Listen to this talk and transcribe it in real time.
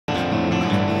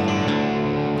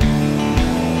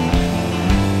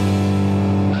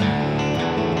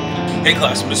Hey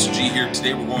class, Mr.G here.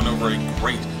 Today we're going over a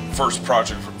great first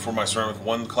project for my Ceramic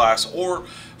 1 class, or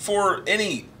for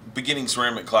any beginning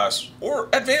ceramic class or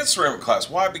advanced ceramic class.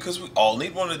 Why? Because we all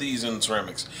need one of these in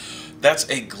ceramics. That's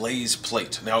a glaze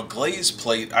plate. Now, glaze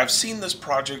plate, I've seen this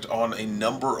project on a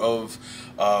number of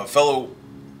fellow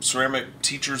ceramic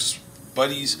teachers,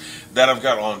 buddies that I've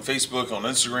got on Facebook, on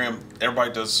Instagram.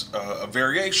 Everybody does a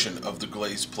variation of the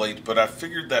glaze plate, but I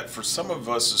figured that for some of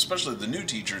us, especially the new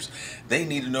teachers, they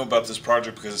need to know about this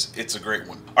project because it's a great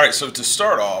one. Alright, so to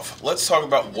start off, let's talk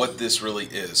about what this really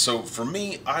is. So for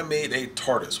me, I made a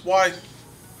TARDIS. Why?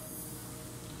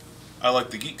 I like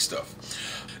the geek stuff.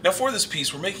 Now for this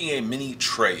piece, we're making a mini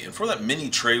tray, and for that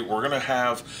mini tray, we're going to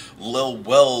have little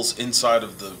wells inside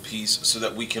of the piece so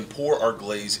that we can pour our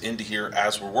glaze into here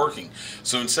as we're working.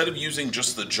 So instead of using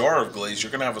just the jar of glaze,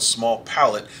 you're going to have a small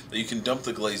pallet that you can dump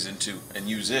the glaze into and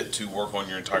use it to work on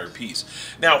your entire piece.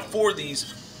 Now for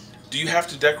these, do you have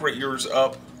to decorate yours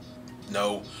up?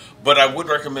 No, but I would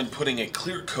recommend putting a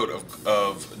clear coat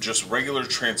of just regular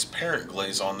transparent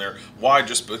glaze on there. Why?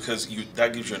 Just because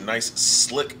that gives you a nice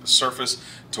slick surface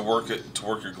to work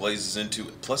your glazes into.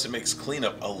 Plus, it makes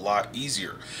cleanup a lot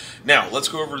easier. Now, let's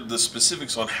go over the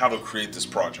specifics on how to create this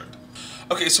project.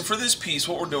 Okay, so for this piece,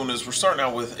 what we're doing is we're starting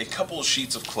out with a couple of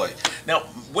sheets of clay. Now,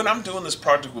 when I'm doing this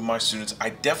project with my students, I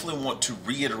definitely want to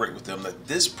reiterate with them that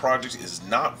this project is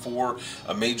not for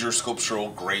a major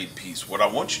sculptural grade piece. What I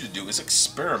want you to do is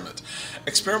experiment.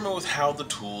 Experiment with how the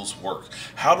tools work,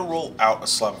 how to roll out a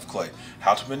slab of clay,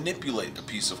 how to manipulate a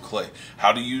piece of clay,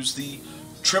 how to use the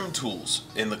trim tools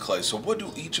in the clay. So what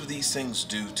do each of these things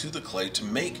do to the clay to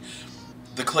make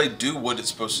the clay do what it's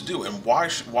supposed to do? And why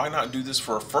not do this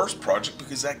for a first project?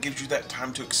 Because that gives you that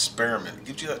time to experiment. It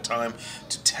gives you that time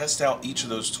to test out each of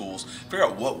those tools, figure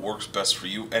out what works best for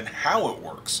you and how it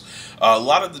works. A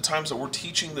lot of the times that we're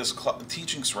teaching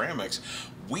ceramics,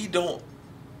 we don't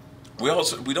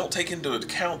take into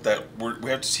account that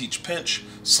we have to teach pinch,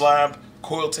 slab,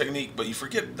 coil technique, but you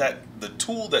forget that the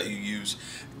tool that you use,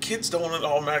 kids don't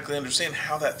automatically understand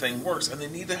how that thing works, and they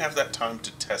need to have that time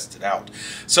to test it out.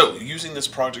 So using this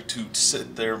project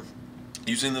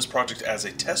using this project as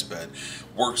a test bed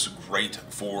works great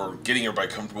for getting everybody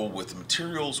comfortable with the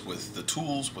materials, with the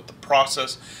tools, with the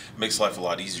process. It makes life a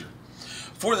lot easier.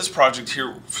 For this project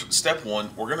here, step one,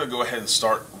 we're going to go ahead and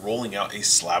start rolling out a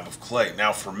slab of clay.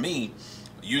 Now for me,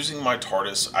 using my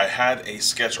TARDIS, I had a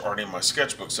sketch already in my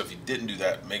sketchbook, so if you didn't do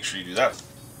that, make sure you do that.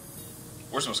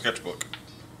 Where's my sketchbook?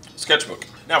 Sketchbook.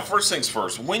 Now, first things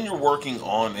first, when you're working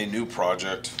on a new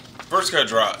project, first gotta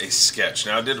draw a sketch.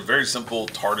 Now, I did a very simple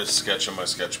TARDIS sketch in my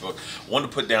sketchbook. I wanted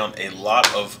to put down a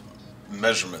lot of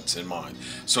measurements in mind.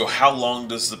 So how long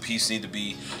does the piece need to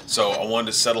be? So I wanted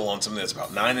to settle on something that's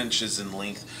about 9 inches in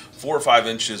length, 4 or 5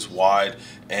 inches wide,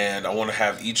 and I want to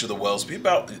have each of the wells be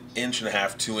about 1.5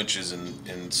 inches, 2 inches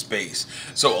in space.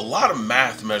 So a lot of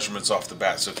math measurements off the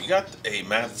bat. So if you got a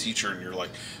math teacher and you're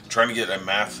like trying to get a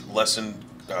math lesson,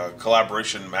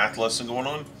 collaboration math lesson going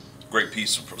on, great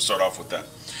piece to start off with that.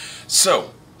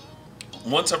 So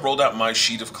once I've rolled out my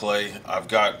sheet of clay, I've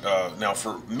got now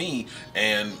for me,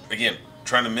 and again,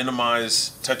 trying to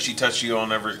minimize touchy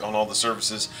on all the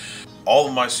surfaces. All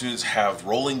of my students have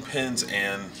rolling pins,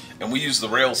 and we use the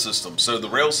rail system. So the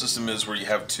rail system is where you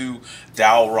have 2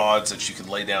 dowel rods that you can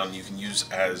lay down and you can use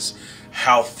as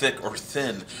how thick or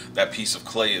thin that piece of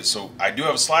clay is. So I do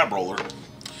have a slab roller,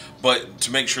 but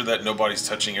to make sure that nobody's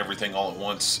touching everything all at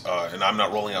once, and I'm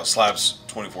not rolling out slabs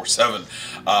 24/7,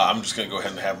 I'm just going to go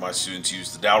ahead and have my students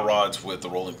use the dowel rods with the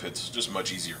rolling pins. It's just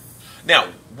much easier. Now,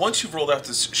 once you've rolled out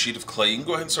this sheet of clay, you can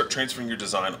go ahead and start transferring your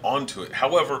design onto it.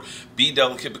 However, be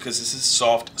delicate because this is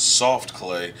soft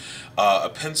clay. A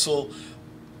pencil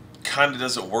kind of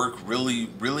doesn't work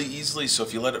really easily, so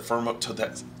if you let it firm up to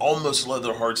that almost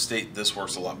leather hard state, this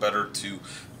works a lot better to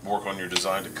work on your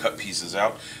design to cut pieces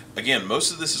out. Again,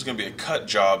 most of this is going to be a cut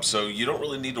job, so you don't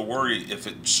really need to worry if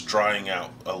it's drying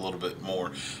out a little bit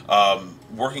more.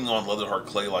 Working on leather hard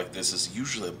clay like this is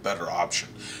usually a better option.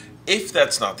 If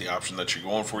that's not the option that you're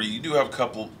going for, you do have a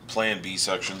couple plan B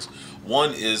sections.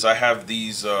 One is I have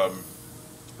these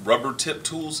rubber tip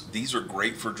tools. These are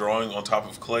great for drawing on top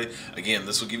of clay. Again,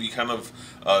 this will give you kind of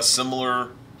a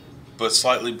similar but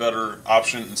slightly better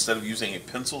option instead of using a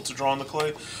pencil to draw on the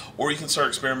clay. Or you can start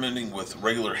experimenting with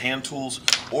regular hand tools,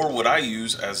 or what I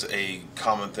use as a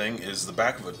common thing is the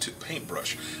back of a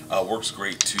paintbrush. Works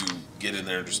great to get in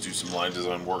there and just do some line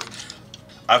design work.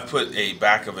 I've put a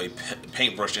back of a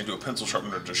paintbrush into a pencil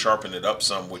sharpener to sharpen it up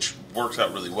some, which works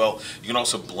out really well. You can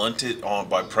also blunt it on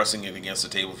by pressing it against the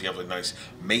table if you have a nice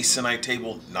masonite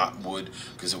table, not wood,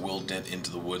 because it will dent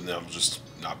into the wood and that'll just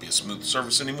not be a smooth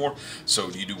surface anymore. So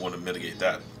you do want to mitigate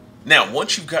that. Now,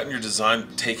 once you've gotten your design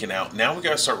taken out, now we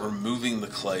got to start removing the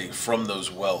clay from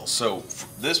those wells. So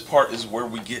this part is where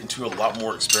we get into a lot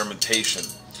more experimentation.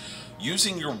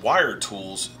 Using your wire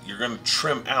tools, you're going to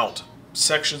trim out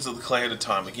sections of the clay at a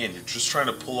time. Again, you're just trying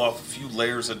to pull off a few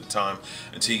layers at a time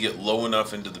until you get low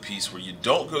enough into the piece where you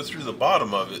don't go through the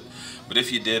bottom of it. But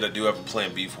if you did, I do have a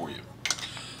plan B for you.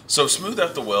 So smooth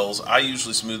out the wells. I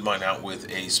usually smooth mine out with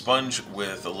a sponge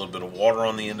with a little bit of water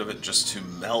on the end of it just to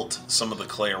melt some of the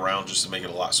clay around, just to make it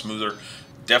a lot smoother.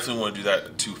 Definitely want to do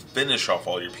that to finish off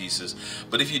all your pieces.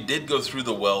 But if you did go through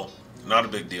the well, not a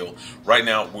big deal. Right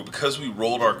now, because we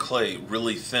rolled our clay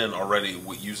really thin already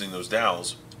with using those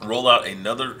dowels, roll out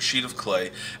another sheet of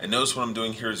clay, and notice what I'm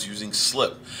doing here is using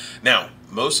slip. Now,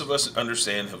 most of us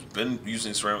understand, have been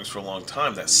using ceramics for a long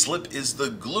time, that slip is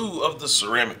the glue of the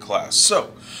ceramic class.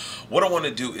 So what I want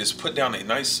to do is put down a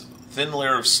nice thin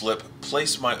layer of slip,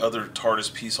 place my other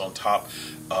TARDIS piece on top,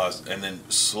 and then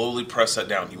slowly press that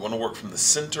down. You want to work from the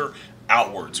center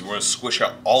outwards. We want to squish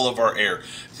out all of our air.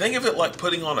 Think of it like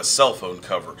putting on a cell phone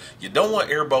cover. You don't want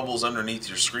air bubbles underneath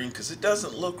your screen because it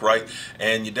doesn't look right,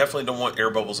 and you definitely don't want air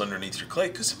bubbles underneath your clay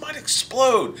because it might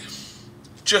explode.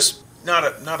 Just not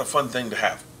a fun thing to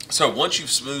have. So once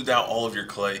you've smoothed out all of your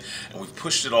clay and we've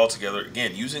pushed it all together,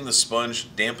 again, using the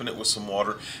sponge, dampen it with some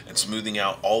water and smoothing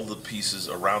out all the pieces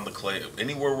around the clay,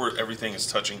 anywhere where everything is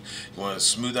touching, you want to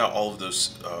smooth out all of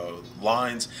those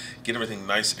lines, get everything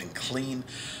nice and clean,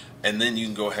 and then you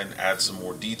can go ahead and add some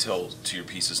more detail to your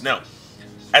pieces. Now,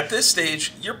 at this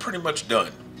stage, you're pretty much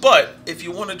done. But if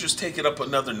you want to just take it up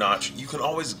another notch, you can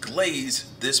always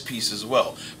glaze this piece as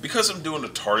well. Because I'm doing a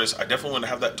TARDIS, I definitely want to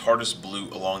have that TARDIS blue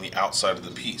along the outside of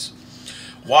the piece.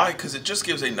 Why? Because it just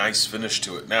gives a nice finish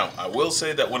to it. Now, I will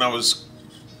say that when I was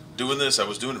doing this, I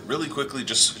was doing it really quickly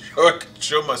just so I could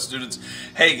show my students,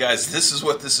 hey guys, this is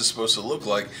what this is supposed to look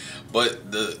like. But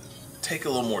take a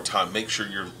little more time. Make sure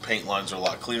your paint lines are a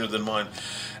lot cleaner than mine.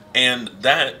 And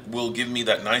that will give me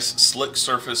that nice slick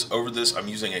surface over this. I'm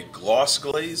using a gloss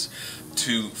glaze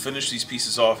to finish these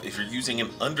pieces off. If you're using an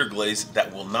underglaze,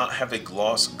 that will not have a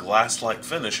gloss glass-like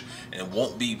finish and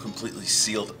won't be completely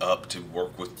sealed up to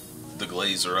work with the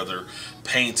glaze or other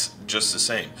paints just the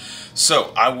same.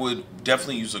 So I would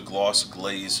definitely use a gloss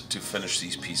glaze to finish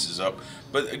these pieces up.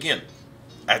 But again,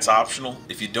 that's optional.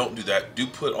 If you don't do that, do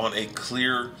put on a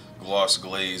clear gloss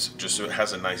glaze just so it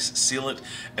has a nice sealant.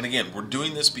 And again, we're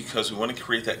doing this because we want to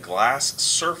create that glass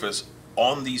surface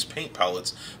on these paint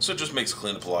palettes, so it just makes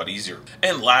cleanup a lot easier.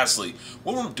 And lastly,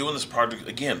 when we're doing this project,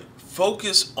 again,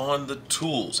 focus on the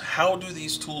tools. How do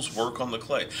these tools work on the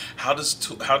clay? How do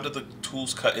the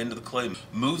tools cut into the clay,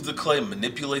 move the clay,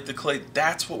 manipulate the clay?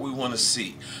 That's what we want to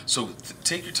see. So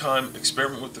take your time,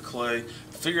 experiment with the clay,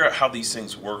 figure out how these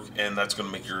things work, and that's going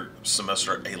to make your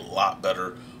semester a lot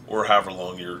better, or however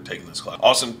long you're taking this class.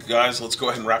 Awesome, guys. Let's go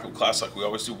ahead and wrap up class like we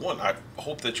always do. One, I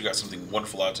hope that you got something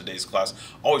wonderful out of today's class.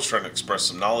 Always trying to express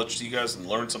some knowledge to you guys and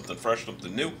learn something fresh,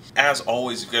 something new. As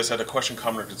always, if you guys had a question,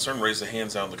 comment, or concern, raise the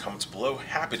hands down in the comments below.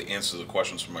 Happy to answer the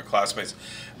questions from my classmates.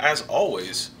 As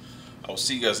always, I will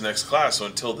see you guys next class. So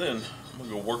until then, I'm going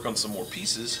to go work on some more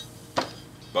pieces.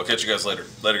 I'll catch you guys later.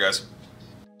 Later, guys.